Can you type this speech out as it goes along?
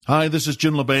Hi, this is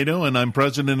Jim Lobato, and I'm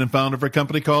president and founder of a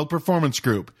company called Performance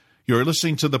Group. You're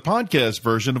listening to the podcast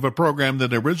version of a program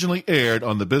that originally aired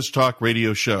on the BizTalk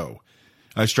radio show.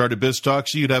 I started BizTalk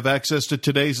so you'd have access to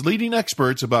today's leading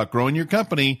experts about growing your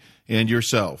company and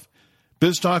yourself.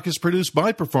 BizTalk is produced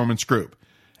by Performance Group.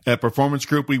 At Performance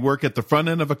Group, we work at the front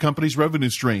end of a company's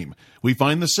revenue stream. We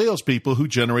find the salespeople who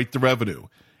generate the revenue,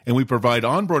 and we provide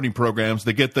onboarding programs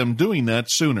that get them doing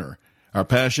that sooner. Our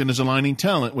passion is aligning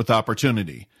talent with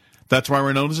opportunity. That's why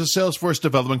we're known as a Salesforce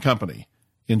development company.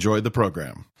 Enjoy the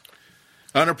program.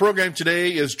 On our program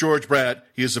today is George Bradt.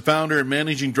 He is the founder and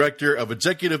managing director of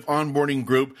executive onboarding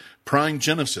group Prime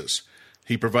Genesis.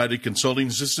 He provided consulting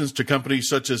assistance to companies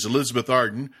such as Elizabeth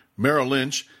Arden, Merrill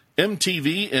Lynch,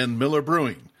 MTV, and Miller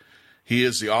Brewing. He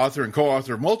is the author and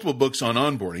co-author of multiple books on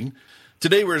onboarding.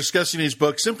 Today we're discussing his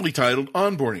book simply titled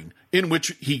Onboarding, in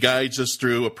which he guides us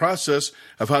through a process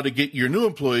of how to get your new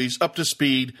employees up to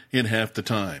speed in half the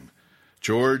time.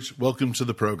 George, welcome to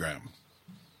the program.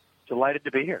 Delighted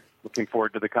to be here. Looking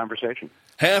forward to the conversation.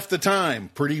 Half the time,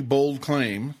 pretty bold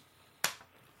claim.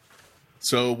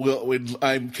 So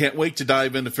I can't wait to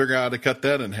dive in to figure out how to cut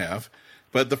that in half.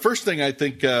 But the first thing I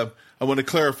think I want to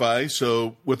clarify,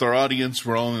 so with our audience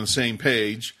we're all on the same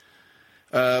page,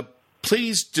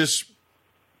 please just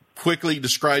quickly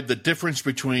describe the difference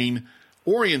between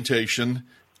orientation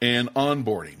and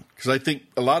onboarding, because I think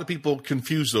a lot of people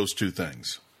confuse those two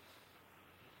things.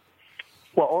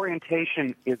 Well,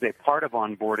 orientation is a part of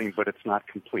onboarding, but it's not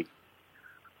complete.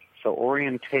 So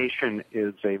orientation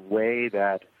is a way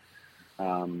that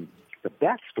the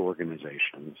best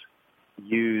organizations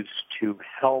use to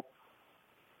help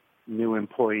new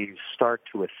employees start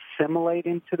to assimilate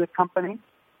into the company.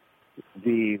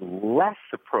 The less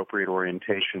appropriate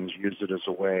orientations use it as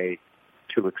a way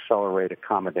to accelerate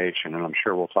accommodation, and I'm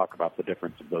sure we'll talk about the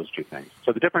difference of those two things.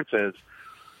 So the difference is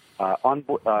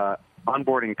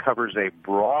onboarding covers a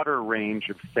broader range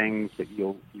of things that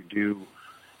you do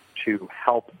to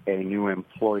help a new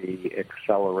employee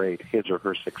accelerate his or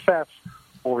her success.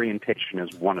 Orientation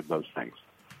is one of those things.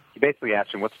 You basically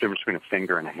ask them, what's the difference between a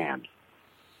finger and a hand?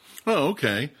 Oh,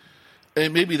 okay.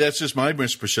 And maybe that's just my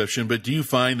misperception, but do you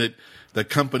find that the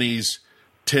companies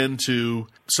tend to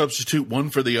substitute one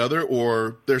for the other,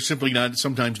 or they're simply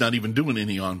sometimes not even doing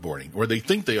any onboarding, or they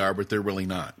think they are, but they're really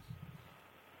not?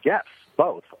 Yes,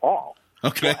 both, all.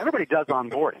 Okay. Well, everybody does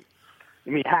onboarding. I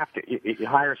mean, you have to. You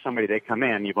hire somebody, they come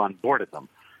in, you've onboarded them.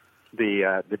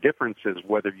 The difference is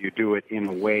whether you do it in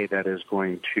a way that is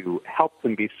going to help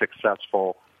them be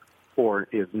successful or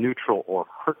is neutral or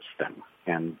hurts them.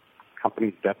 And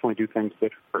companies definitely do things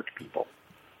that hurt people.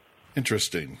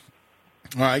 Interesting.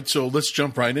 All right, so let's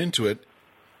jump right into it.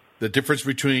 The difference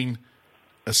between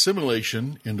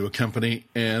assimilation into a company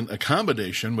and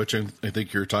accommodation, which I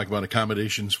think you're talking about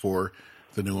accommodations for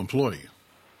the new employee.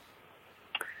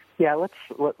 Yeah, let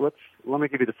me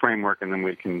give you the framework, and then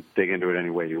we can dig into it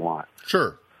any way you want.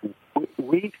 Sure.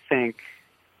 We've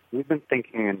been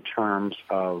thinking in terms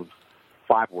of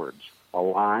 5 words: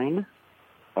 align,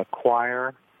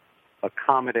 acquire,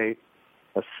 accommodate,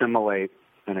 assimilate,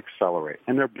 and accelerate.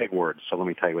 And they're big words, so let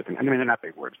me tell you what I mean, they're not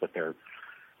big words, but they're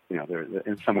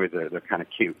in some ways they're kind of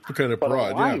cute. They're kind of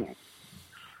broad, yeah.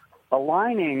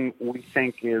 Aligning, we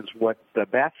think, is what the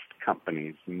best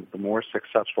companies, the more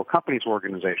successful companies,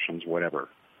 organizations, whatever.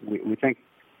 We think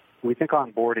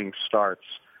onboarding starts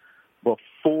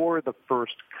before the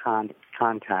first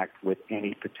contact with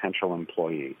any potential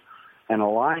employee. And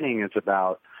aligning is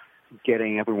about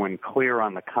getting everyone clear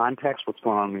on the context, what's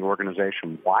going on in the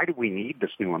organization. Why do we need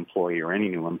this new employee or any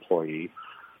new employee?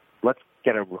 Let's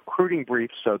get a recruiting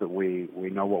brief so that we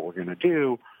know what we're going to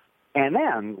do. And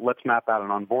then let's map out an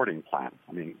onboarding plan.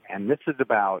 And this is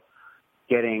about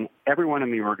getting everyone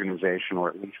in the organization, or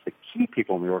at least the key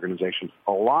people in the organization,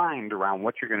 aligned around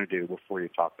what you're going to do before you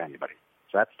talk to anybody.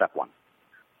 So that's step 1.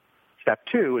 Step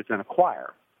 2 is then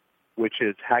acquire, which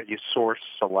is how do you source,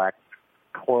 select,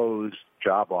 close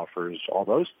job offers, all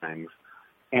those things.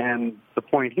 And the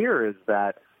point here is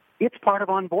that it's part of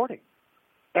onboarding.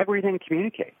 Everything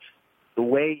communicates. The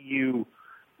way you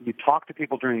talk to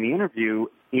people during the interview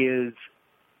is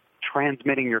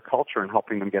transmitting your culture and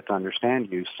helping them get to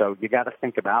understand you. So you got to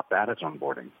think about that as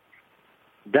onboarding.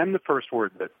 Then the first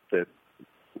word that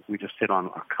we just hit on,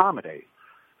 accommodate,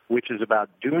 which is about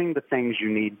doing the things you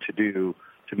need to do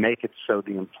to make it so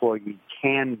the employee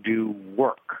can do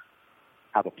work.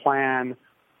 Have a plan,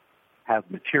 have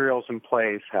materials in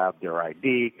place, have their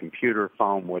ID, computer,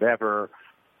 phone, whatever.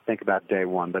 Think about day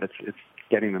one, but it's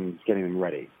getting them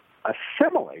ready.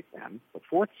 Assimilate, then, the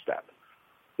 4th step,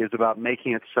 is about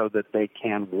making it so that they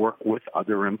can work with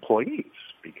other employees,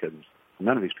 because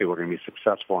None of these people are going to be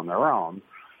successful on their own.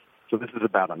 So this is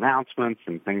about announcements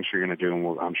and things you're going to do,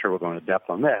 and I'm sure we'll go into depth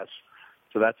on this.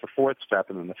 So that's the fourth step.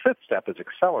 And then the fifth step is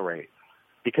accelerate,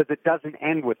 because it doesn't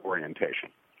end with orientation.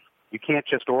 You can't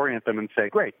just orient them and say,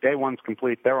 great, day one's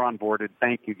complete, they're onboarded,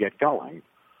 thank you, get going.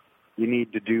 You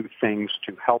need to do things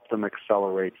to help them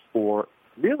accelerate for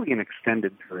really an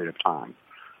extended period of time.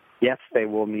 Yes, they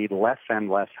will need less and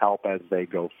less help as they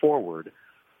go forward,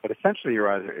 but essentially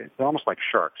it's almost like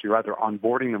sharks. You're either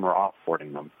onboarding them or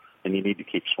offboarding them, and you need to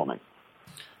keep swimming.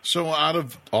 So out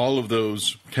of all of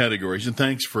those categories, and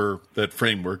thanks for that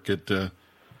framework, it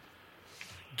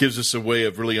gives us a way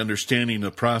of really understanding the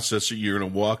process that you're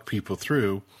going to walk people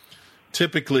through.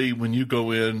 Typically, when you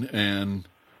go in and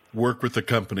work with the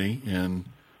company and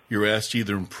you're asked to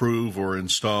either improve or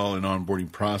install an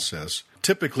onboarding process,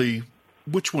 typically,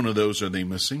 which one of those are they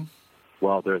missing?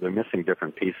 Well, they're missing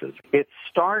different pieces. It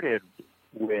started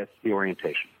with the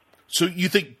orientation. So you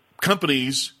think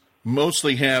companies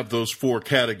mostly have those four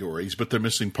categories, but they're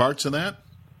missing parts of that?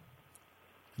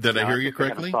 Did I hear you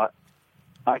correctly?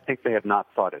 I think they have not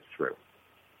thought it through.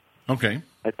 Okay.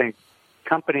 I think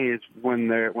companies, when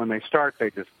they start,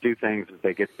 they just do things. As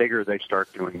they get bigger, they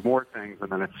start doing more things.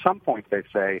 And then at some point they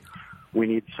say, we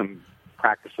need some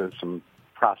practices, some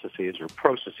processes or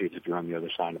processes if you're on the other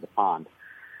side of the pond.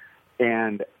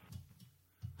 And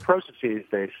processes,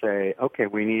 they say, okay,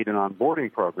 we need an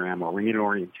onboarding program or we need an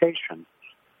orientation.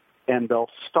 And they'll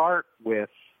start with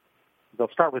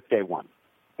day one.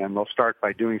 And they'll start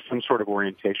by doing some sort of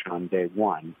orientation on day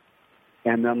one.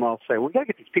 And then they'll say, we've got to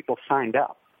get these people signed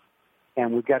up.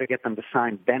 And we've got to get them to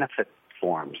sign benefit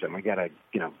forms. And we've got to,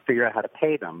 figure out how to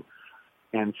pay them.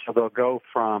 And so they'll go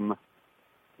from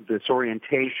this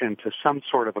orientation to some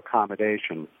sort of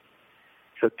accommodation.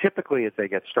 So typically as they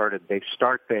get started, they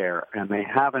start there, and they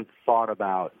haven't thought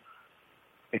about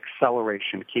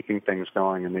acceleration, keeping things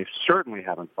going, and they certainly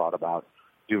haven't thought about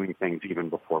doing things even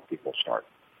before people start.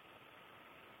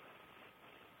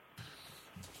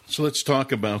 So let's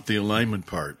talk about the alignment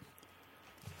part.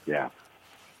 Yeah.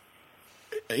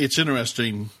 It's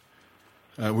interesting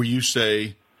where you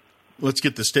say, let's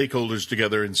get the stakeholders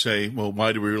together and say, well,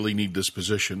 why do we really need this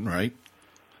position, right?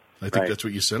 I think that's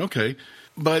what you said. Okay.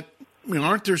 But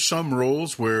aren't there some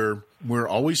roles where we're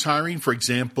always hiring? For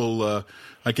example,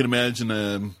 I can imagine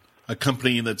a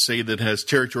company, let's say, that has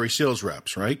territory sales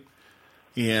reps, right?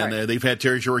 And they've had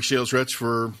territory sales reps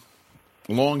for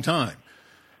a long time.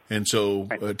 And so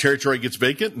territory gets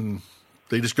vacant, and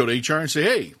they just go to HR and say,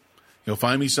 hey,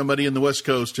 find me somebody in the West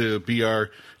Coast to be our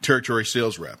territory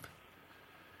sales rep.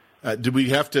 Do we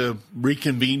have to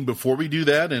reconvene before we do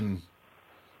that and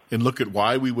look at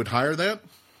why we would hire that?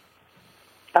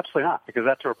 Absolutely not, because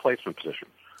that's a replacement position.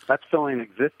 That's filling an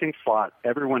existing slot.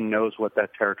 Everyone knows what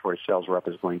that territory sales rep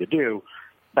is going to do.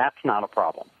 That's not a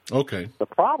problem. Okay. The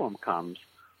problem comes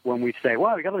when we say,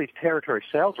 well, we got all these territory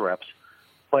sales reps,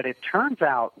 but it turns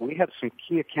out we have some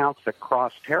key accounts that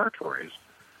cross territories.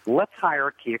 Let's hire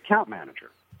a key account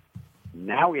manager.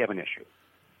 Now we have an issue,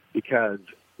 because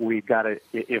we've got to,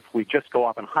 if we just go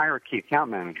off and hire a key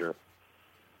account manager,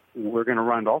 we're going to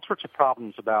run into all sorts of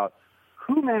problems about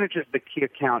who manages the key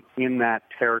account in that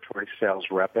territory sales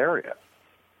rep area.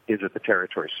 Is it the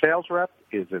territory sales rep?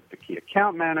 Is it the key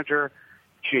account manager?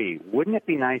 Gee, wouldn't it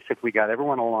be nice if we got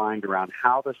everyone aligned around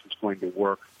how this is going to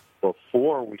work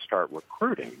before we start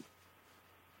recruiting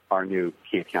our new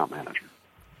key account manager?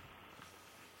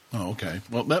 Oh, okay.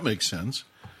 Well, that makes sense.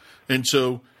 And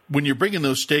so when you're bringing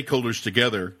those stakeholders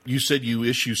together, you said you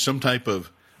issue some type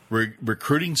of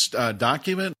recruiting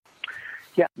document?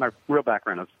 Yeah, my real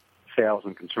background is sales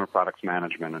and consumer products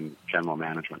management and general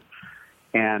management.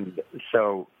 And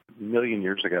so a million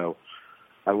years ago,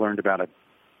 I learned about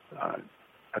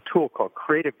a tool called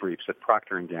Creative Briefs at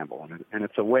Procter & Gamble. And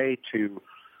it's a way to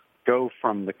go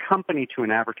from the company to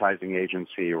an advertising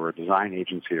agency or a design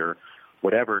agency or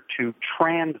whatever to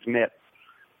transmit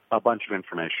a bunch of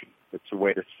information. It's a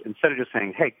way to, instead of just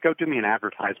saying, hey, go do me an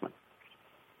advertisement,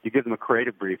 you give them a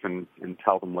creative brief and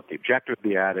tell them what the objective of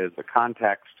the ad is, the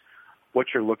context, what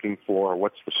you're looking for,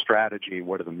 what's the strategy,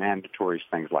 what are the mandatories,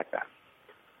 things like that.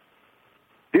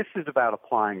 This is about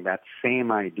applying that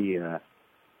same idea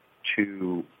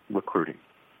to recruiting.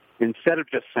 Instead of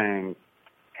just saying,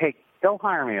 hey, go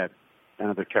hire me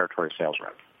another territory sales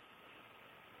rep.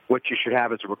 What you should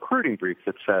have is a recruiting brief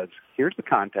that says, here's the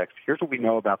context, here's what we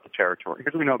know about the territory,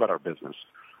 here's what we know about our business,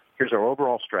 here's our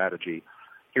overall strategy,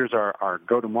 here's our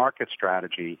go-to-market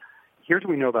strategy, here's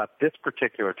what we know about this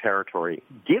particular territory.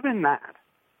 Given that,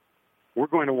 we're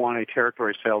going to want a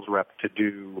territory sales rep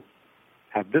to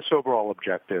have this overall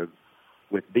objective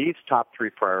with these top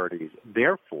three priorities.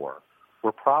 Therefore,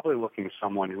 we're probably looking at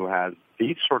someone who has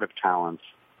these sort of talents,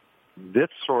 this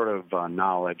sort of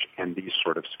knowledge, and these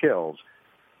sort of skills.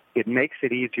 It makes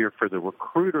it easier for the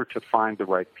recruiter to find the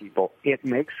right people. It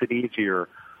makes it easier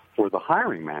for the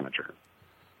hiring manager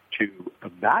to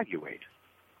evaluate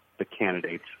the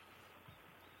candidates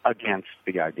against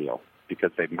the ideal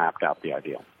because they've mapped out the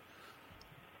ideal.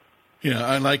 Yeah,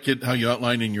 I like it how you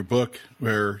outline in your book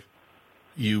where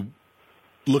you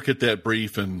look at that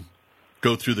brief and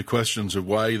go through the questions of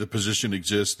why the position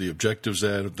exists, the objectives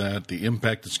of that, the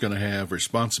impact it's going to have,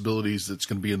 responsibilities that's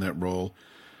going to be in that role,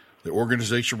 the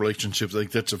organizational relationships. I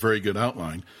think that's a very good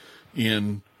outline.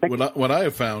 And what I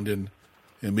have found, and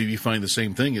maybe you find the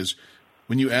same thing, is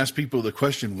when you ask people the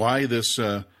question why this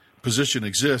position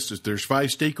exists, if there's 5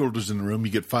 stakeholders in the room,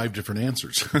 you get 5 different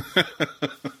answers.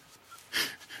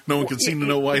 No one can seem to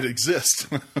know why it exists.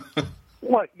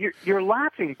 Well, you're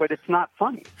laughing, but it's not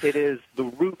funny. It is the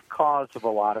root cause of a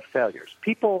lot of failures.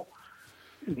 People,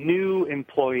 new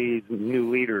employees, new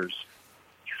leaders,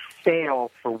 fail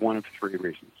for one of 3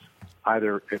 reasons.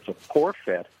 Either it's a poor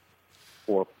fit,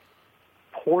 or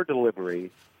poor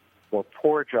delivery, or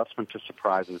poor adjustment to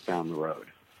surprises down the road.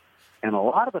 And a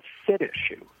lot of the fit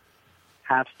issue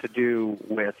has to do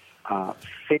with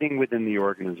fitting within the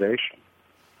organization.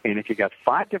 And if you got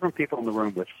 5 different people in the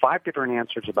room with 5 different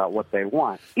answers about what they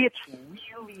want, it's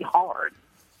really hard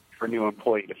for a new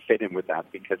employee to fit in with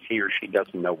that because he or she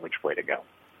doesn't know which way to go.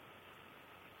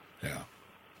 Yeah.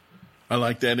 I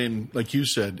like that. And like you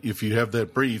said, if you have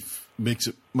that brief, it makes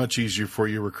it much easier for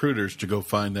your recruiters to go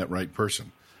find that right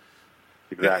person.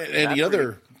 Exactly. And the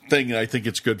other thing I think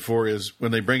it's good for is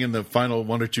when they bring in the final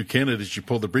 1 or 2 candidates, you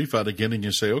pull the brief out again and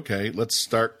you say, okay, let's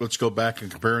go back and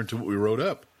compare it to what we wrote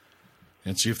up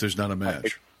and see if there's not a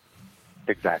match.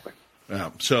 Exactly.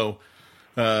 So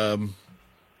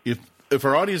if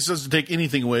our audience doesn't take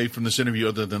anything away from this interview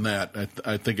other than that,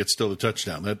 I think it's still a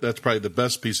touchdown. That's probably the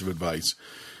best piece of advice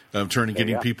of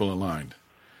getting people aligned.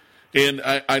 And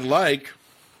I like,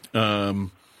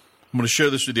 I'm going to share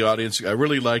this with the audience. I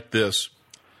really like this.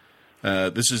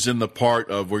 This is in the part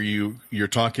of where you're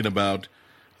talking about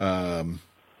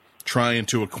trying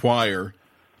to acquire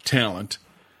talent.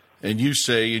 And you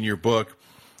say in your book,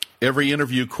 every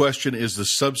interview question is the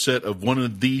subset of one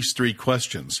of these 3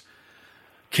 questions.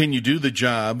 Can you do the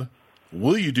job?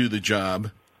 Will you do the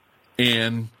job?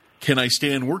 And can I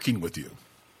stand working with you?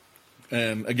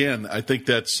 And again, I think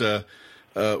that's a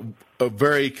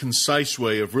very concise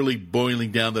way of really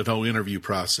boiling down that whole interview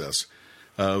process.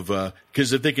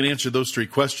 Because if they can answer those 3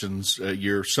 questions,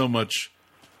 you're so much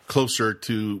closer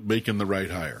to making the right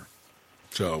hire.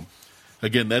 So,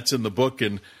 again, that's in the book,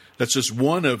 and that's just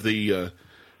one of the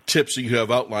tips that you have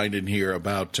outlined in here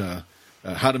about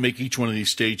how to make each one of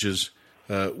these stages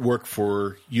work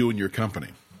for you and your company.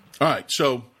 All right,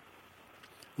 so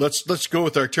let's go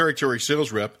with our territory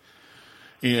sales rep,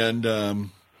 and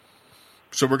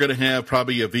so we're going to have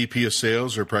probably a VP of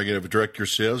sales, or probably going to have a director of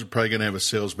sales, we're probably going to have a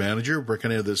sales manager, we're going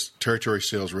to have this territory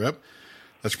sales rep.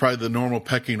 That's probably the normal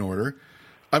pecking order.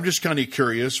 I'm just kind of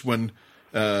curious when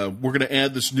we're going to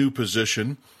add this new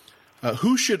position.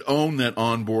 Who should own that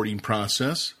onboarding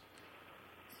process?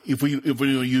 If we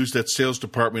use that sales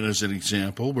department as an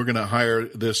example, we're going to hire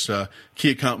this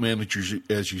key account manager,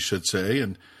 as you should say,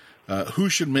 and who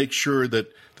should make sure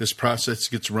that this process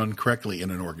gets run correctly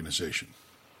in an organization?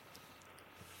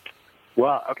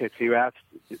 Well, okay, so you asked,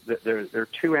 there are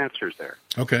 2 answers there.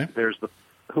 Okay. There's the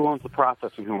who owns the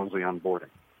process and who owns the onboarding.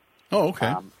 Oh,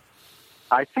 okay.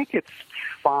 I think it's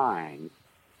fine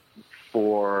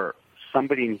for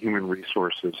somebody in human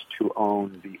resources to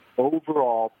own the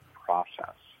overall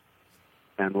process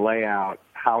and lay out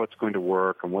how it's going to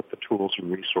work and what the tools and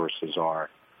resources are,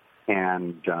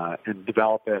 and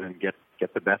develop it and get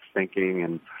the best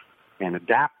thinking and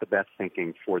adapt the best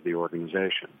thinking for the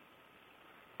organization.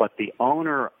 But the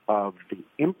owner of the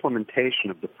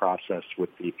implementation of the process with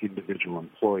the individual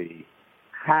employee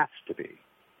has to be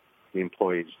the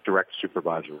employee's direct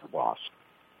supervisor or boss.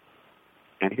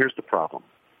 And here's the problem.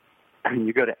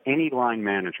 You go to any line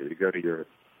manager, you go to your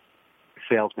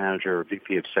sales manager or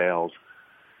VP of sales,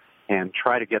 and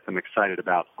try to get them excited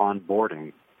about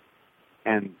onboarding,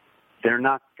 and they're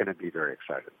not going to be very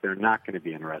excited. They're not going to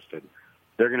be interested.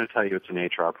 They're going to tell you it's an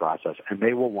HR process, and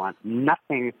they will want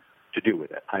nothing to do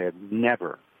with it. I have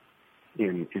never,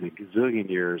 in a gazillion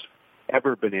years,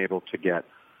 ever been able to get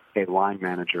a line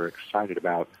manager excited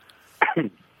about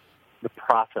the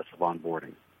process of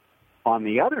onboarding. On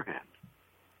the other hand,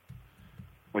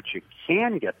 what you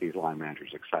can get these line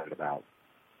managers excited about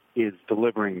is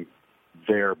delivering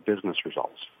their business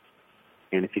results.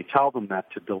 And if you tell them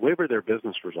that to deliver their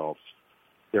business results,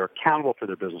 They're accountable for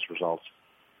their business results.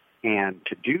 And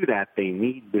to do that, they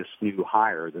need this new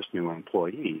hire, this new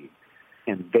employee.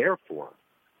 And therefore,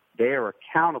 they are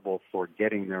accountable for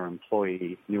getting their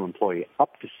new employee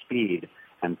up to speed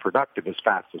and productive as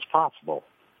fast as possible.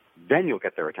 Then you'll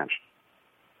get their attention.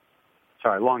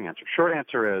 Sorry, long answer. Short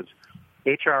answer is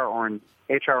HR owns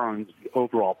the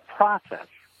overall process,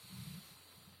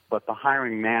 but the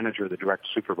hiring manager, the direct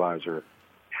supervisor,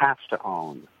 has to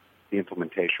own the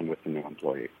implementation with the new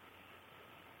employee.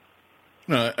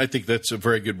 No, I think that's a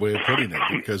very good way of putting it,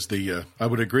 because I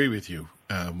would agree with you.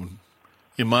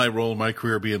 In my role, my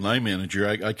career being line manager,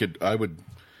 I would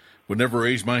never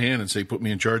raise my hand and say, put me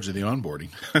in charge of the onboarding.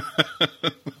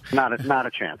 Not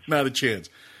a chance. Not a chance.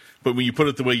 But when you put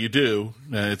it the way you do,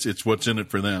 it's what's in it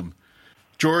for them.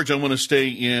 George, I want to stay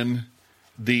in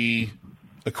the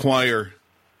acquire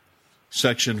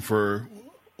section for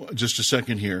just a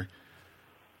second here,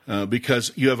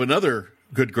 because you have another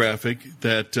good graphic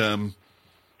that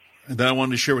I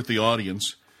wanted to share with the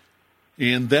audience,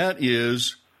 and that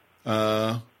is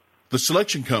the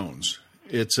selection cones.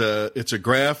 It's a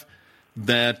graph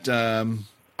that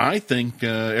I think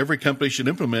every company should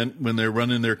implement when they're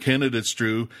running their candidates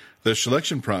through the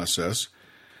selection process,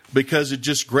 because it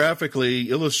just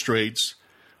graphically illustrates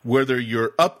whether you're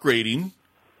upgrading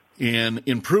and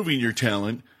improving your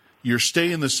talent, you're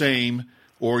staying the same,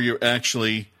 or you're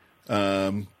actually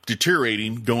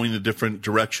deteriorating, going a different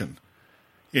direction.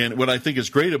 And what I think is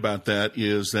great about that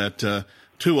is that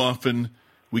too often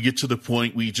we get to the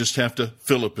point we just have to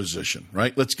fill a position,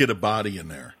 right? Let's get a body in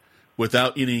there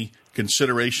without any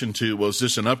consideration to, well, is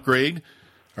this an upgrade?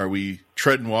 Are we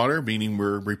treading water, meaning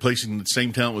we're replacing the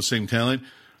same talent with same talent?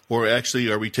 Or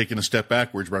actually, are we taking a step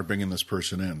backwards by bringing this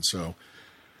person in? So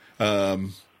for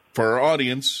our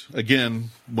audience, again,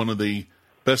 one of the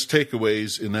best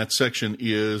takeaways in that section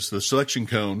is the selection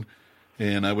cone.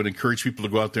 And I would encourage people to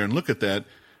go out there and look at that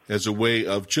as a way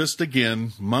of just,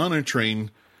 again,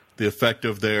 monitoring the effect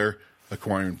of their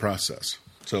acquiring process.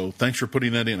 So thanks for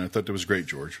putting that in. I thought that was great,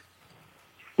 George.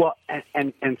 Well,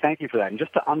 and thank you for that. And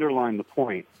just to underline the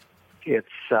point, it's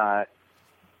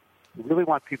we really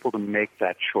want people to make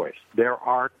that choice. There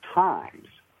are times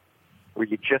where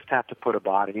you just have to put a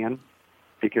body in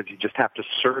because you just have to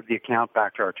serve the account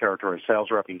back to our territory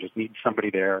sales rep. You just need somebody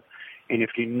there. And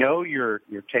if you know you're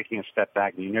taking a step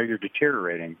back and you know you're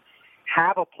deteriorating,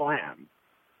 have a plan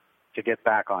to get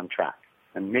back on track.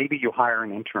 And maybe you hire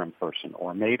an interim person,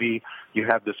 or maybe you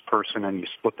have this person and you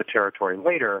split the territory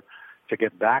later to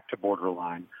get back to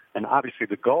borderline. And obviously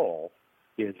the goal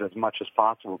is as much as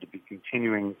possible to be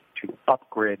continuing to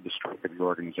upgrade the strength of your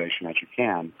organization as you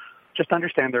can. Just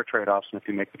understand their trade-offs, and if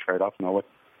you make the trade-off, know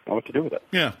what to do with it.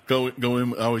 Yeah, go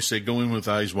in. I always say go in with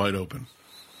eyes wide open,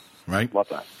 right? Love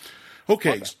that.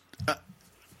 Okay. Love that.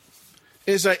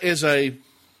 As I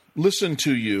listen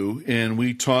to you and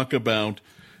we talk about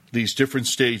these different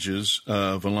stages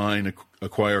of align,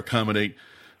 acquire, accommodate,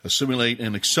 assimilate,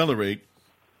 and accelerate,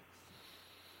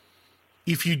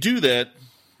 if you do that,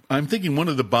 I'm thinking one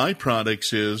of the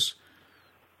byproducts is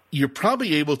you're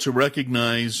probably able to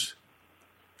recognize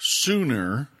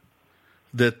sooner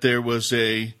that there was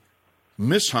a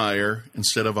mishire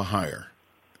instead of a hire.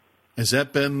 Has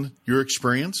that been your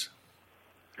experience?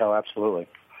 Oh, absolutely.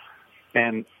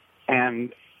 And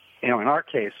you know, in our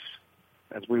case,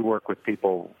 as we work with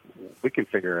people, we can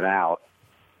figure it out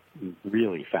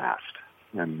really fast.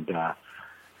 And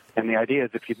the idea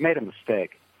is if you've made a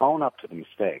mistake, own up to the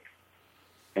mistake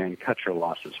and cut your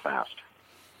losses fast.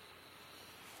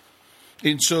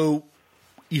 And so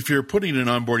if you're putting an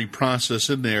onboarding process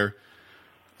in there,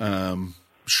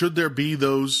 should there be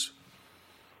those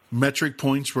metric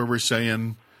points where we're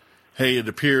saying, hey, it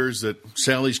appears that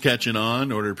Sally's catching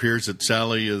on, or it appears that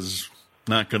Sally is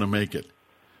not going to make it?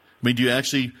 I mean, do you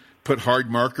actually put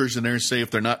hard markers in there and say if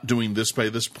they're not doing this by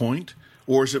this point?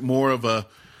 Or is it more of a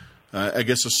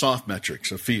soft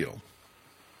metrics, a feel?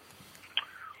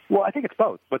 Well, I think it's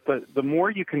both. But the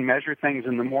more you can measure things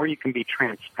and the more you can be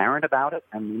transparent about it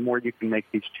and the more you can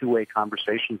make these two-way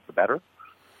conversations, the better.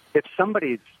 If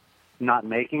somebody's not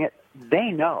making it, they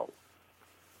know,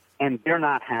 and they're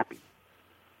not happy.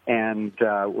 And,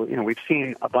 we've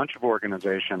seen a bunch of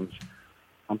organizations.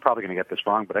 I'm probably going to get this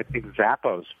wrong, but I think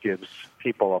Zappos gives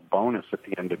people a bonus at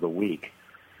the end of the week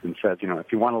and says,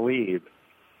 if you want to leave,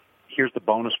 here's the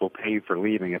bonus we'll pay you for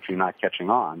leaving if you're not catching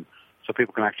on, so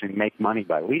people can actually make money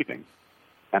by leaving.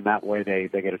 And that way they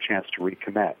get a chance to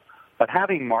recommit. But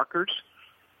having markers,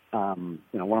 one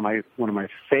of my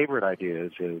favorite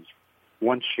ideas is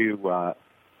once you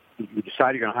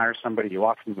decide you're going to hire somebody, you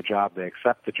offer them the job, they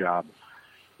accept the job,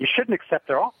 you shouldn't accept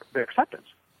their acceptance.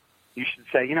 You should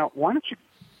say, why don't you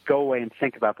go away and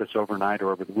think about this overnight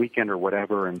or over the weekend or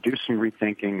whatever, and do some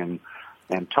rethinking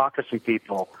and talk to some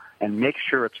people and make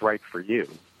sure it's right for you.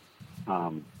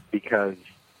 Because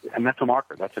that's a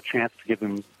marker. That's a chance to give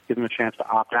them a chance to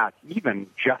opt out, even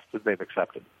just as they've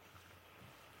accepted.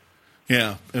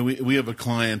 Yeah, and we have a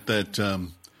client that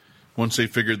once they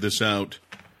figured this out,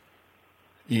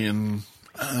 I'm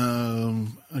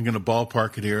going to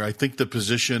ballpark it here. I think the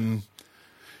position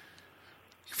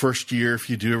first year, if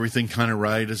you do everything kind of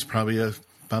right, is probably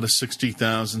about a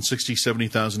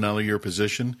 $70,000 a year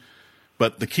position.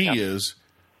 But the key is,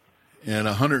 at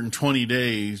 120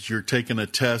 days, you're taking a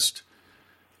test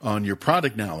on your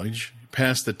product knowledge. You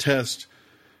pass the test,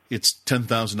 it's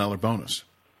 $10,000 bonus.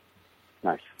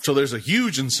 Nice. So there's a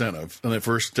huge incentive in the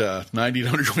first 90 to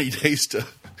 120 days to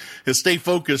stay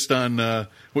focused on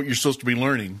what you're supposed to be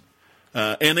learning.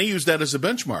 And they use that as a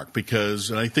benchmark because,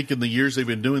 and I think in the years they've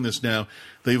been doing this now,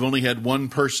 they've only had one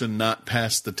person not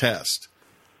pass the test.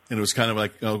 And it was kind of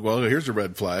like, oh, well, here's a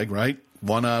red flag, right?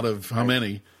 One out of how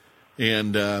many?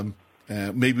 And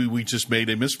maybe we just made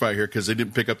a misfire here because they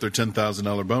didn't pick up their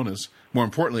 $10,000 bonus. More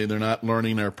importantly, they're not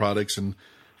learning our products and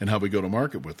how we go to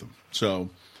market with them.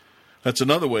 So that's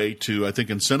another way to, I think,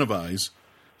 incentivize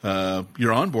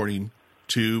your onboarding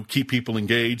to keep people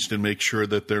engaged and make sure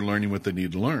that they're learning what they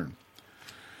need to learn.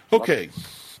 Okay,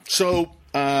 so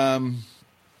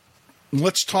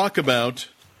let's talk about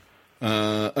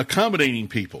accommodating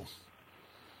people,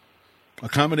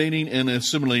 accommodating and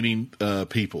assimilating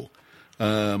people.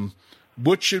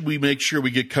 What should we make sure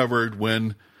we get covered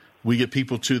when we get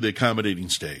people to the accommodating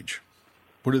stage?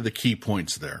 What are the key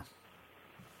points there?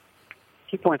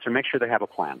 Key points are make sure they have a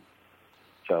plan.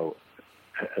 So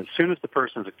as soon as the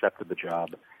person's accepted the job,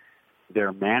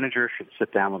 their manager should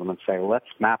sit down with them and say, let's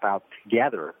map out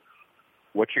together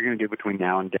what you're going to do between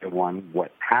now and day one,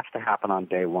 what has to happen on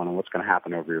day one, and what's going to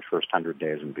happen over your first 100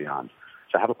 days and beyond.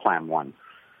 So have a plan, one.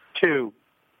 Two,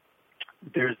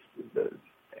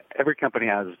 every company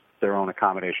has their own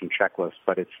accommodation checklist,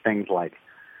 but it's things like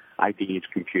IDs,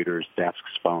 computers, desks,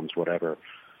 phones, whatever.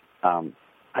 I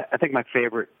think my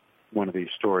favorite one of these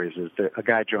stories is that a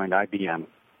guy joined IBM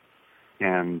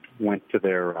and went to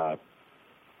their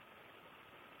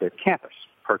campus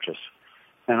purchase.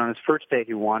 And on his first day,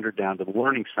 he wandered down to the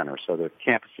Learning Center. So the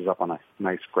campus is up on a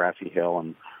nice grassy hill,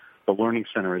 and the Learning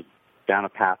Center is down a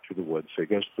path through the woods. So he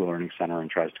goes to the Learning Center and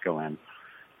tries to go in.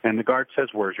 And the guard says,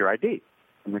 "Where's your ID?"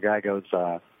 And the guy goes,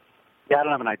 "Yeah, I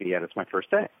don't have an ID yet. It's my first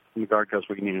day." And the guard goes,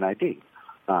 "Well, you need an ID.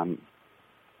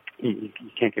 You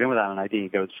can't get in without an ID." He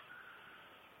goes,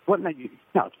 "What? No,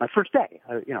 it's my first day.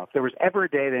 If there was ever a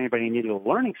day that anybody needed a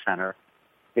Learning Center,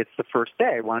 it's the first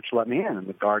day. Why don't you let me in?" And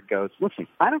the guard goes, "Listen,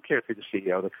 I don't care if you're the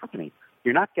CEO of the company.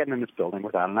 You're not getting in this building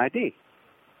without an ID."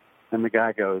 And the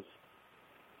guy goes,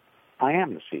 "I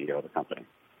am the CEO of the company."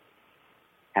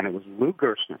 And it was Lou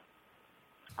Gerstner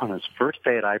on his first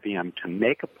day at IBM to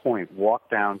make a point, walk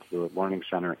down to the Learning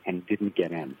Center and didn't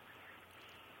get in.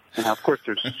 And now, of course,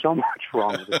 there's so much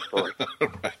wrong with this story.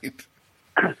 Right.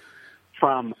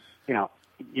 From,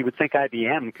 you would think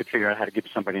IBM could figure out how to give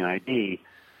somebody an ID,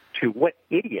 to what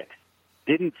idiot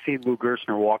didn't see Lou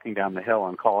Gerstner walking down the hill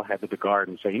and call ahead to the guard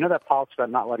and say, that policy about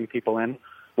not letting people in?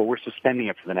 Well, we're suspending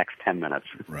it for the next 10 minutes.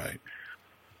 Right.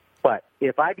 But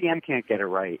if IBM can't get it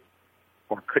right,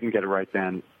 or couldn't get it right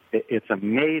then, it's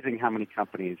amazing how many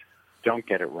companies don't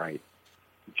get it right.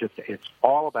 It's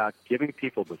all about giving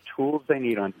people the tools they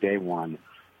need on day one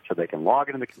so they can log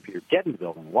into the computer, get in the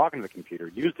building, log into the computer,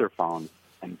 use their phone,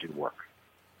 and do work.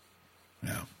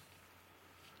 Yeah.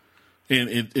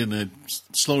 And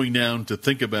slowing down to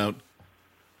think about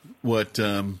what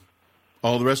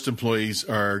all the rest of employees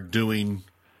are doing,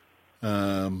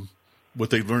 what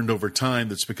they've learned over time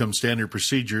that's become standard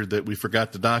procedure that we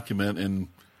forgot to document,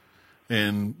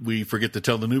 and we forget to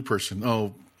tell the new person,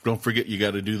 oh, don't forget you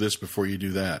got to do this before you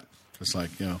do that. It's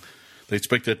like, they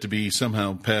expect that to be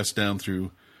somehow passed down through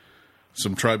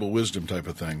some tribal wisdom type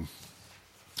of thing.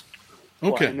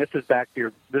 Okay. Well, and this is back to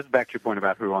your point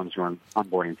about who owns your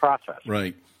onboarding process.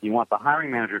 Right. You want the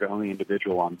hiring manager to own the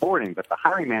individual onboarding, but the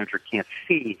hiring manager can't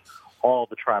see all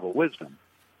the tribal wisdom.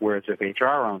 Whereas if HR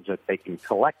owns it, they can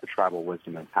collect the tribal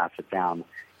wisdom and pass it down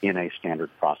in a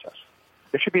standard process.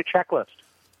 There should be a checklist.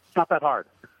 It's not that hard.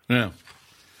 Yeah.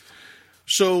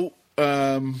 So,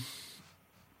 how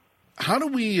do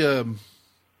we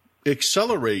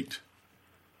accelerate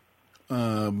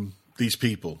these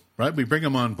people? Right, we bring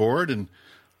them on board, and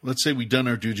let's say we've done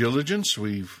our due diligence,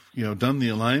 we've done the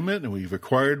alignment, and we've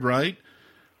acquired right.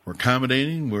 We're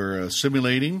accommodating, we're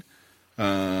assimilating,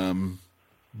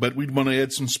 but we'd want to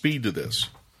add some speed to this.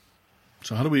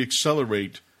 So, how do we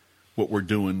accelerate what we're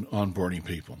doing onboarding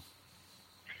people?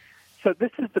 So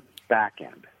this is the back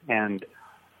end,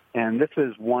 and this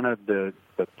is one of the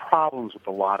problems with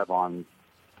a lot of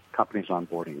companies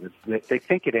onboarding. They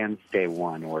think it ends day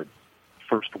one or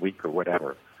first week or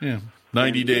whatever. Yeah,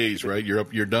 90 days, right?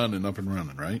 You're done and up and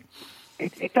running, right?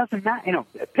 It doesn't matter.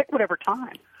 Pick whatever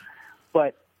time,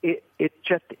 but it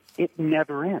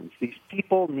never ends. These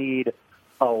people need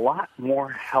a lot more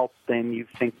help than you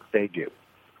think they do,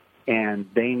 and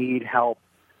they need help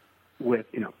with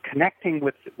connecting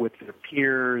with their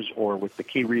peers or with the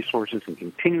key resources and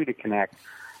continue to connect.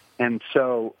 And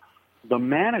so the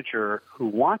manager who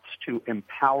wants to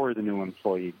empower the new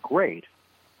employee, great.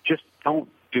 Just don't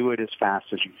do it as fast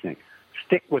as you think.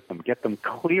 Stick with them. Get them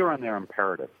clear on their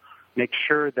imperative. Make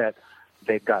sure that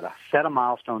they've got a set of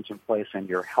milestones in place and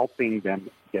you're helping them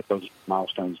get those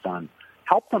milestones done.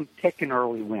 Help them pick an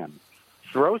early win.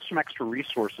 Throw some extra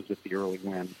resources at the early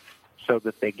win so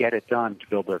that they get it done to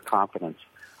build their confidence.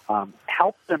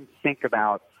 Help them think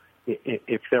about,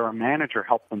 if they're a manager,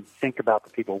 help them think about the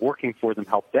people working for them,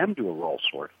 help them do a role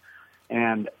sort.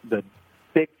 And the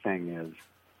big thing is,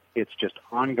 it's just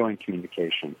ongoing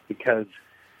communication, because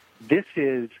this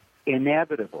is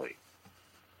inevitably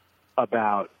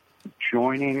about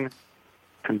joining,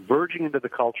 converging into the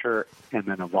culture, and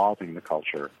then evolving the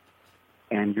culture.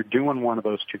 And you're doing one of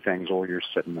those two things, or you're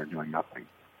sitting there doing nothing.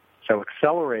 So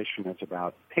acceleration is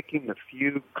about picking the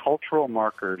few cultural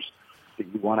markers that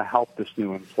you want to help this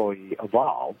new employee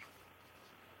evolve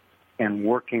and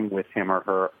working with him or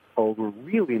her over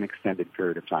really an extended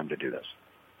period of time to do this.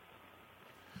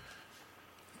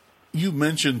 You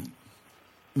mentioned,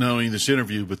 not only in this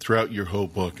interview, but throughout your whole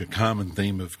book, a common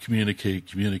theme of communicate,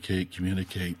 communicate,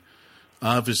 communicate.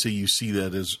 Obviously, you see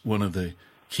that as one of the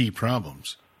key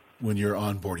problems when you're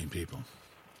onboarding people.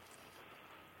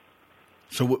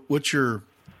 So what's your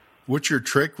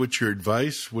trick? What's your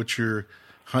advice?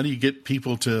 How do you get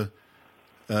people to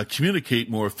communicate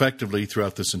more effectively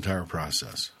throughout this entire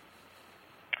process?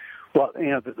 Well,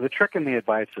 the trick and the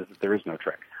advice is that there is no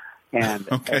trick.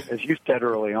 And okay. As you said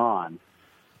early on,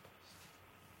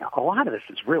 a lot of this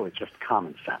is really just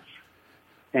common sense.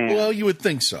 And well, you would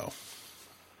think so.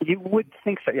 You would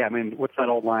think so. Yeah, I mean, what's that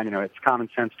old line? It's common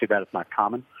sense, too bad it's not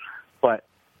common. But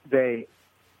the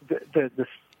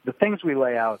things we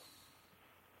lay out,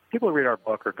 people who read our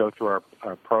book or go through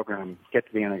our program get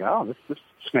to the end and go, oh, this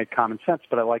made common sense,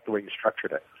 but I like the way you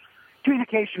structured it.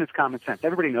 Communication is common sense.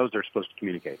 Everybody knows they're supposed to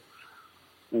communicate.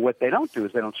 What they don't do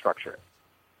is they don't structure it.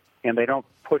 And they don't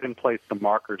put in place the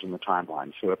markers and the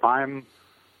timeline. So if I'm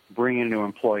bringing a new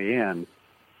employee in,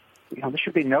 there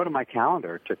should be a note on my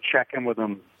calendar to check in with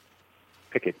them,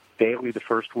 pick it daily the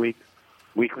first week,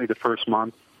 weekly the first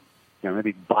month,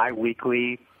 maybe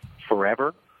bi-weekly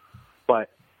forever. But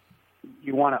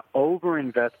you want to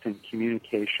over-invest in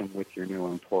communication with your new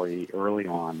employee early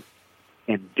on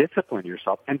and discipline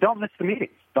yourself. And don't miss the meetings.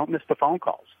 Don't miss the phone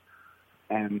calls.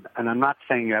 And I'm not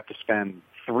saying you have to spend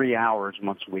 3 hours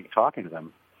once a week talking to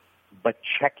them, but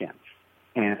check-ins.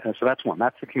 And so that's one.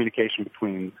 That's the communication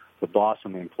between the boss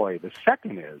and the employee. The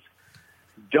second is,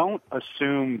 don't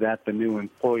assume that the new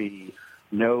employee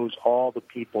knows all the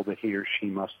people that he or she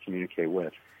must communicate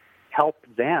with. Help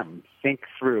them think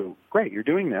through, great, you're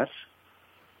doing this.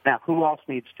 Now, who else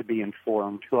needs to be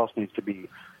informed? Who else needs to be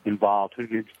involved? Who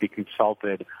needs to be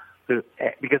consulted?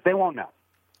 Because they won't know.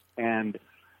 And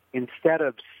instead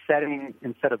of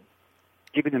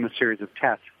giving them a series of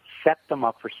tests, set them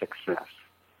up for success.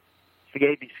 It's the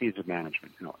ABCs of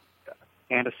management,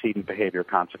 antecedent behavior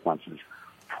consequences.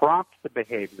 Prompt the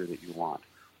behavior that you want.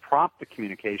 Prompt the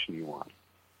communication you want.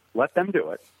 Let them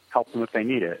do it. Help them if they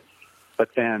need it.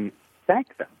 But then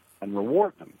thank them and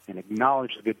reward them and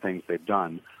acknowledge the good things they've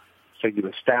done, so you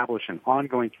establish an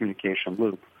ongoing communication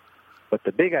loop. But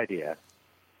the big idea,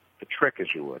 the trick as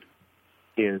you would,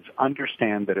 is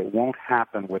understand that it won't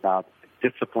happen without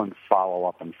disciplined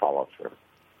follow-up and follow-through.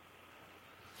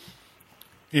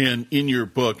 And in your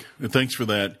book, and thanks for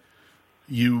that,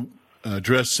 you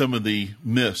address some of the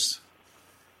myths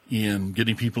in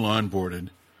getting people onboarded.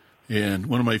 And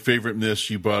one of my favorite myths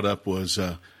you brought up was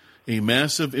a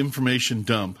massive information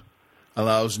dump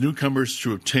allows newcomers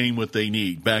to obtain what they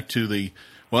need. Back to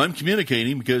I'm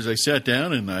communicating because I sat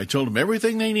down and I told them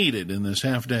everything they needed in this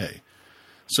half day.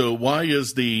 So why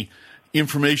is the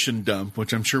information dump,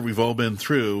 which I'm sure we've all been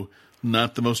through,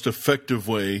 not the most effective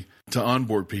way to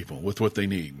onboard people with what they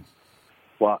need?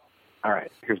 Well, all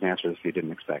right, here's an answer that you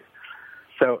didn't expect.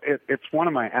 So it's one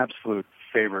of my absolute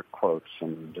favorite quotes,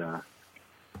 and I'm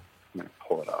going to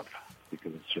pull it up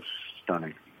because it's just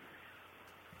stunning.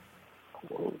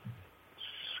 Quotes.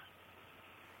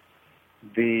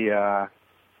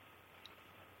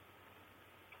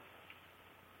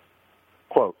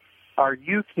 Our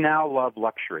youth now love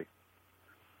luxury.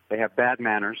 They have bad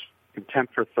manners,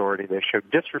 contempt for authority. They show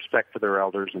disrespect for their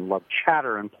elders and love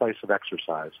chatter in place of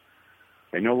exercise.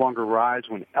 They no longer rise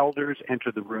when elders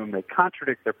enter the room. They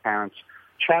contradict their parents,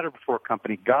 chatter before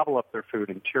company, gobble up their food,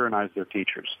 and tyrannize their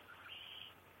teachers.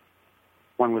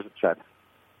 When was it said?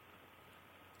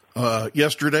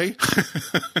 Yesterday.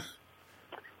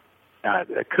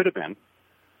 It could have been.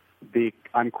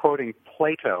 I'm quoting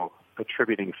Plato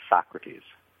attributing Socrates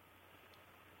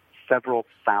several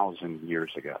thousand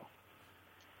years ago.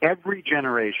 Every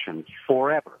generation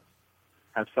forever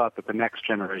has thought that the next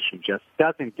generation just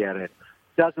doesn't get it,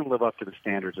 doesn't live up to the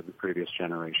standards of the previous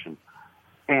generation.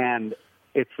 And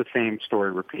it's the same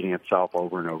story repeating itself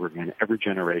over and over again. Every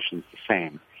generation is the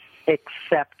same,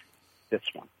 except this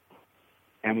one.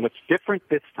 And what's different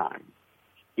this time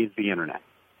is the Internet.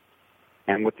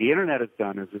 And what the Internet has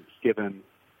done is it's given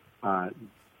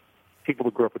people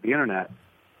who grew up with the Internet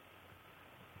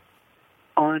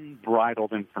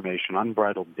unbridled information,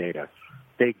 unbridled data.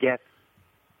 They get,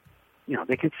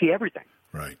 they can see everything.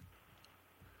 Right.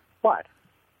 But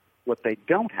what they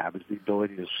don't have is the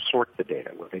ability to sort the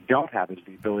data. What they don't have is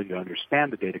the ability to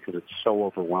understand the data because it's so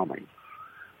overwhelming.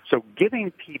 So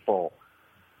giving people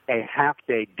a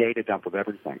half-day data dump of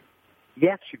everything,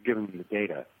 yes, you've given them the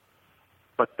data,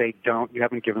 but you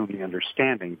haven't given them the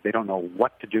understanding. They don't know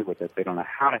what to do with it. They don't know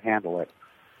how to handle it,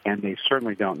 and they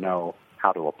certainly don't know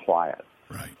how to apply it.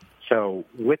 Right. So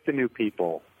with the new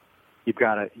people, you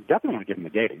definitely want to give them the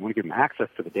data. You want to give them access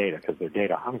to the data because they're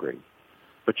data hungry.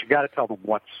 But you got to tell them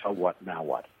what, so what, now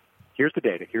what. Here's the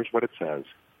data. Here's what it says.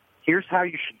 Here's how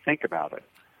you should think about it.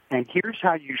 And here's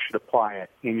how you should apply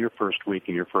it in your first week,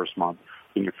 in your first month,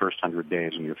 in your first 100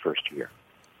 days, in your first year.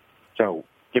 So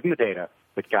give them the data,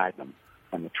 but guide them.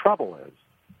 And the trouble is,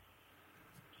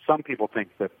 some people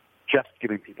think that just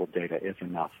giving people data is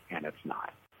enough, and it's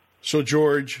not. So,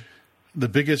 George, the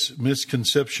biggest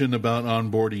misconception about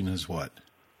onboarding is what?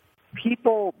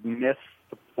 People miss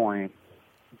the point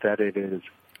that it is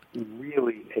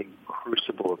really a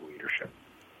crucible of leadership.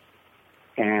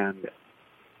 And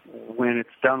when it's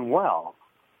done well,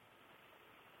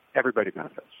 everybody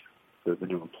benefits. The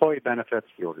new employee benefits,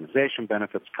 the organization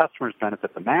benefits, customers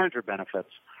benefit, the manager benefits.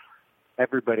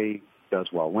 Everybody does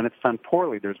well. When it's done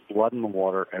poorly, there's blood in the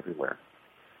water everywhere.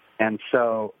 And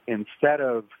so instead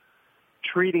of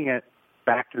treating it,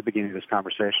 back to the beginning of this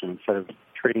conversation, instead of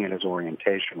treating it as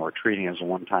orientation or treating it as a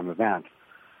one-time event,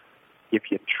 if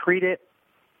you treat it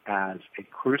as a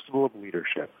crucible of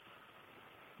leadership,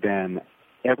 then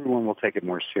everyone will take it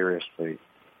more seriously,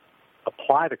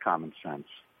 apply the common sense,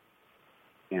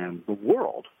 and the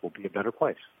world will be a better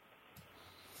place.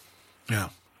 Yeah.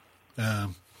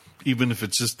 Even if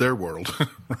it's just their world,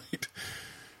 right?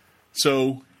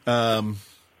 So,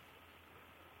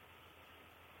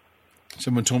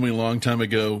 someone told me a long time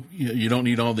ago, you don't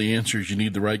need all the answers, you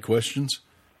need the right questions.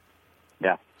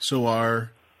 Yeah. So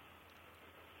are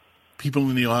people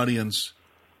in the audience,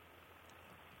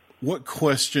 what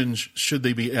questions should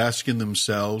they be asking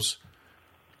themselves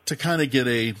to kind of get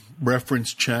a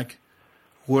reference check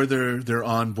whether their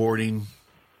onboarding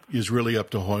is really up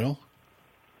to Hoyle?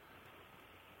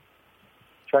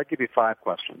 So I'd give you 5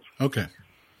 questions. Okay.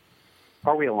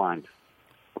 Are we aligned?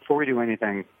 Before we do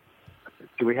anything,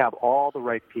 do we have all the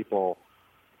right people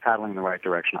paddling in the right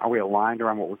direction? Are we aligned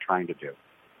around what we're trying to do?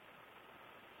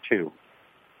 2,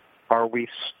 are we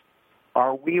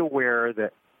aware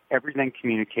that everything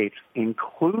communicates,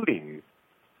 including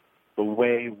the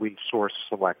way we source,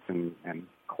 select, and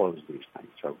close these things?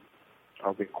 So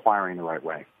are we acquiring the right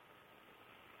way?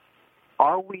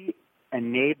 Are we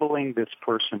enabling this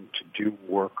person to do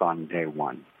work on day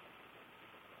one?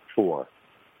 4,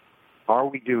 are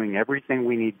we doing everything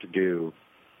we need to do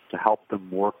to help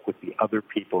them work with the other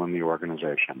people in the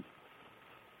organization?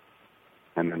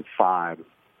 And then 5,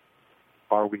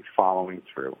 are we following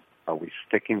through? Are we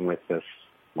sticking with this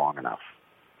long enough?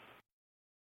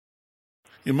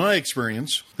 In my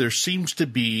experience, there seems to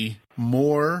be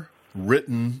more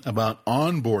written about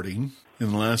onboarding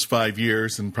in the last 5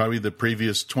 years than probably the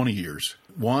previous 20 years.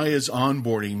 Why is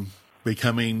onboarding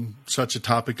becoming such a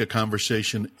topic of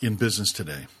conversation in business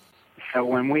today? So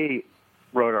when we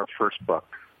wrote our first book,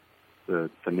 the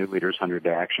New Leaders 100-Day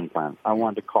Action Plan, I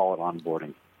wanted to call it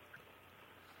onboarding.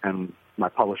 And my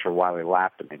publisher, Wiley,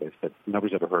 laughed at me. They said,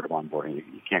 nobody's ever heard of onboarding.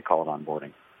 You can't call it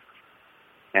onboarding.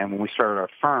 And when we started our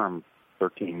firm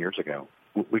 13 years ago,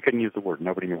 we couldn't use the word.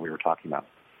 Nobody knew what we were talking about.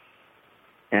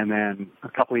 And then a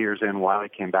couple of years in, Wiley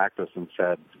came back to us and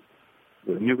said,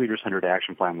 the New Leaders 100-Day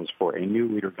Action Plan was for a new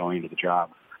leader going into the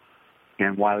job.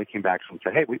 And Wiley came back to us and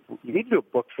said, hey, you need to do a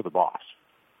book for the boss.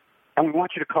 And we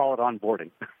want you to call it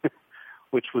onboarding.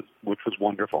 which was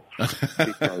wonderful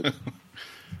because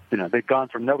they've gone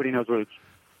from nobody knows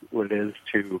what it is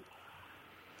to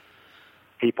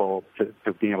people to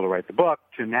being able to write the book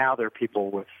to now they're people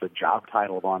with the job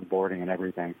title of onboarding and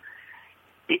everything.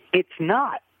 It's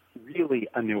not really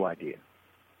a new idea.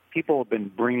 People have been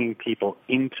bringing people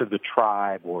into the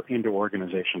tribe or into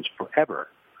organizations forever.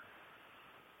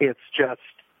 It's just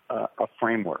a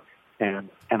framework. And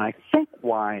I think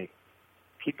why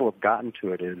people have gotten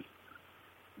to it is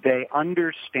they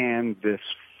understand this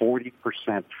 40%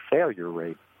 failure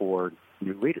rate for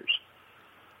new leaders.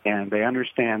 And they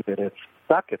understand that it's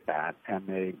stuck at that, and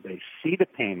they see the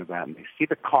pain of that, and they see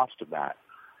the cost of that.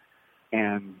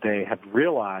 And they have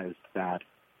realized that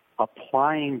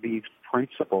applying these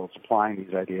principles, applying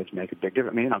these ideas make a big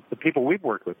difference. I mean, the people we've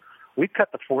worked with, we've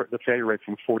cut the failure rate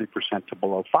from 40% to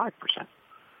below 5%.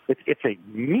 It's a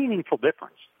meaningful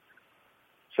difference.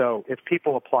 So if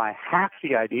people apply half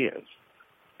the ideas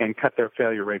and cut their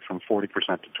failure rate from 40%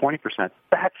 to 20%,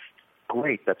 that's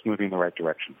great. That's moving in the right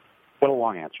direction. What a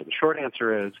long answer. The short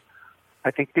answer is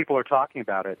I think people are talking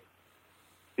about it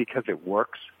because it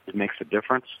works, it makes a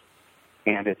difference,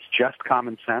 and it's just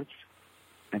common sense.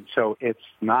 And so it's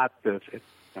not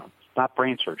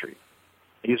brain surgery.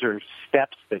 These are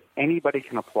steps that anybody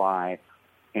can apply,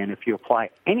 and if you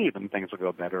apply any of them, things will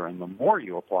go better, and the more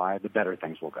you apply, the better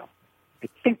things will go. I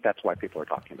think that's why people are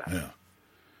talking about it.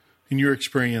 In your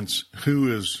experience,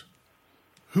 who is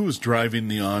driving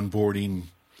the onboarding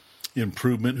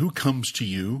improvement? Who comes to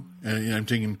you? And I'm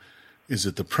thinking, is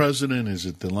it the president? Is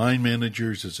it the line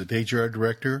managers? Is it HR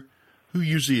director? Who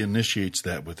usually initiates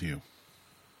that with you?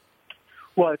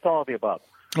 Well, it's all of the above.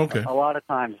 Okay. A lot of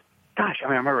times, I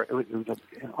remember it was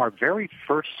our very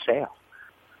first sale.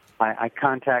 I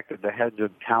contacted the heads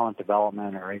of talent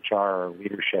development or HR or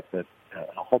leadership at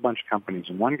a whole bunch of companies,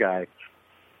 and one guy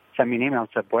sent me an email and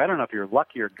said, boy, I don't know if you're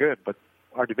lucky or good, but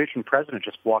our division president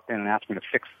just walked in and asked me to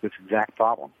fix this exact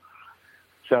problem.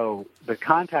 So the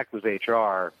contact was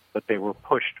HR, but they were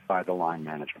pushed by the line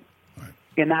management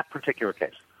in that particular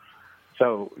case.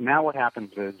 So now what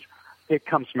happens is it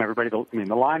comes from everybody.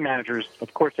 The line managers,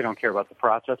 of course, they don't care about the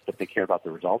process, but they care about the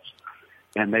results.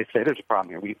 And they say, there's a problem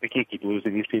here. We can't keep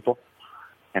losing these people.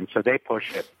 And so they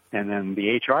push it. And then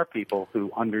the HR people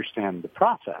who understand the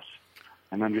process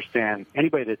and understand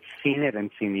anybody that's seen it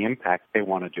and seen the impact, they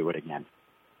want to do it again.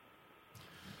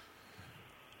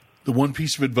 The one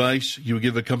piece of advice you would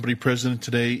give a company president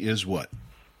today is what?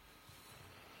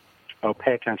 Oh,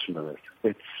 pay attention to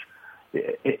this.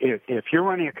 If you're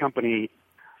running a company,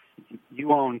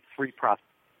 you own three processes.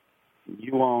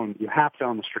 You have to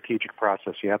own the strategic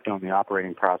process, you have to own the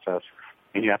operating process,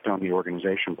 and you have to own the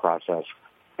organization process.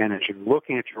 And as you're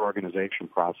looking at your organization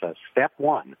process, step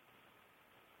one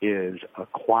is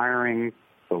acquiring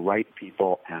the right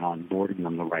people and onboarding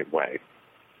them the right way.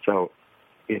 So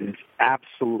it is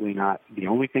absolutely not the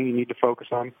only thing you need to focus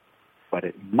on, but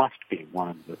it must be one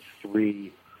of the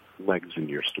three legs in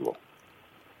your stool.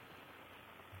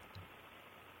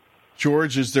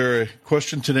 George, is there a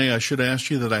question today I should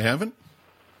ask you that I haven't?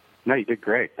 No, you did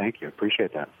great. Thank you.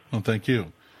 Appreciate that. Well, thank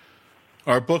you.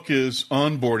 Our book is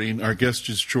Onboarding. Our guest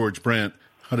is George Brandt,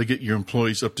 How to Get Your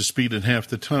Employees Up to Speed in Half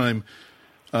the Time.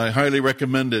 I highly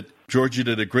recommend it. George, you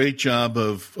did a great job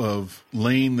of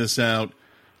laying this out.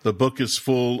 The book is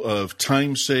full of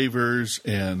time savers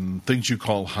and things you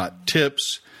call hot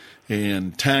tips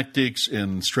and tactics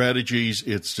and strategies.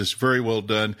 It's just very well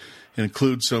done. It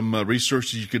includes some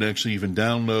resources you can actually even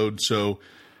download. So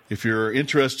if you're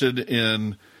interested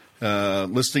in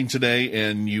listening today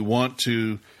and you want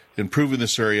to improve in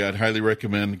this area, I'd highly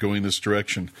recommend going this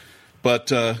direction.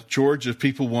 But, George, if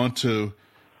people want to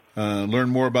learn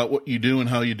more about what you do and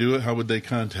how you do it, how would they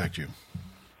contact you?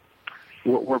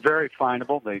 We're very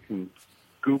findable. They can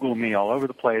Google me all over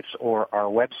the place, or our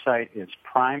website is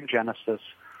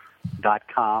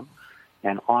primegenesis.com.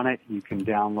 And on it, you can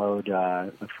download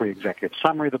a free executive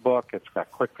summary of the book. It's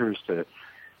got click-throughs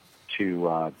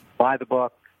to buy the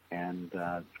book, and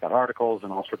it's got articles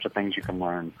and all sorts of things you can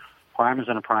learn. Prime is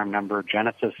in a prime number.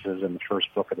 Genesis is in the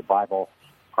first book of the Bible.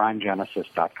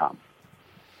 primegenesis.com.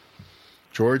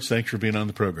 George, thanks for being on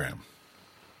the program.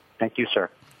 Thank you, sir.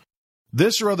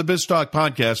 This or other BizTalk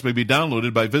podcasts may be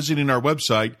downloaded by visiting our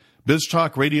website,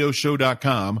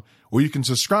 biztalkradioshow.com, or you can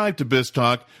subscribe to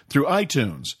BizTalk through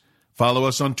iTunes. Follow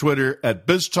us on Twitter at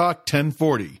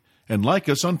BizTalk1040 and like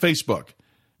us on Facebook.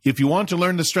 If you want to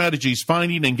learn the strategies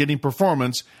finding and getting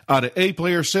performance out of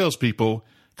A-player salespeople,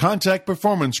 contact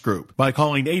Performance Group by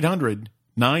calling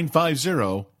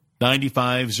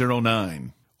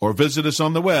 800-950-9509 or visit us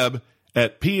on the web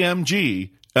at pmgllc.net.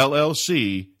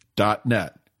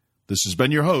 This has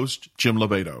been your host, Jim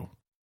Lobato.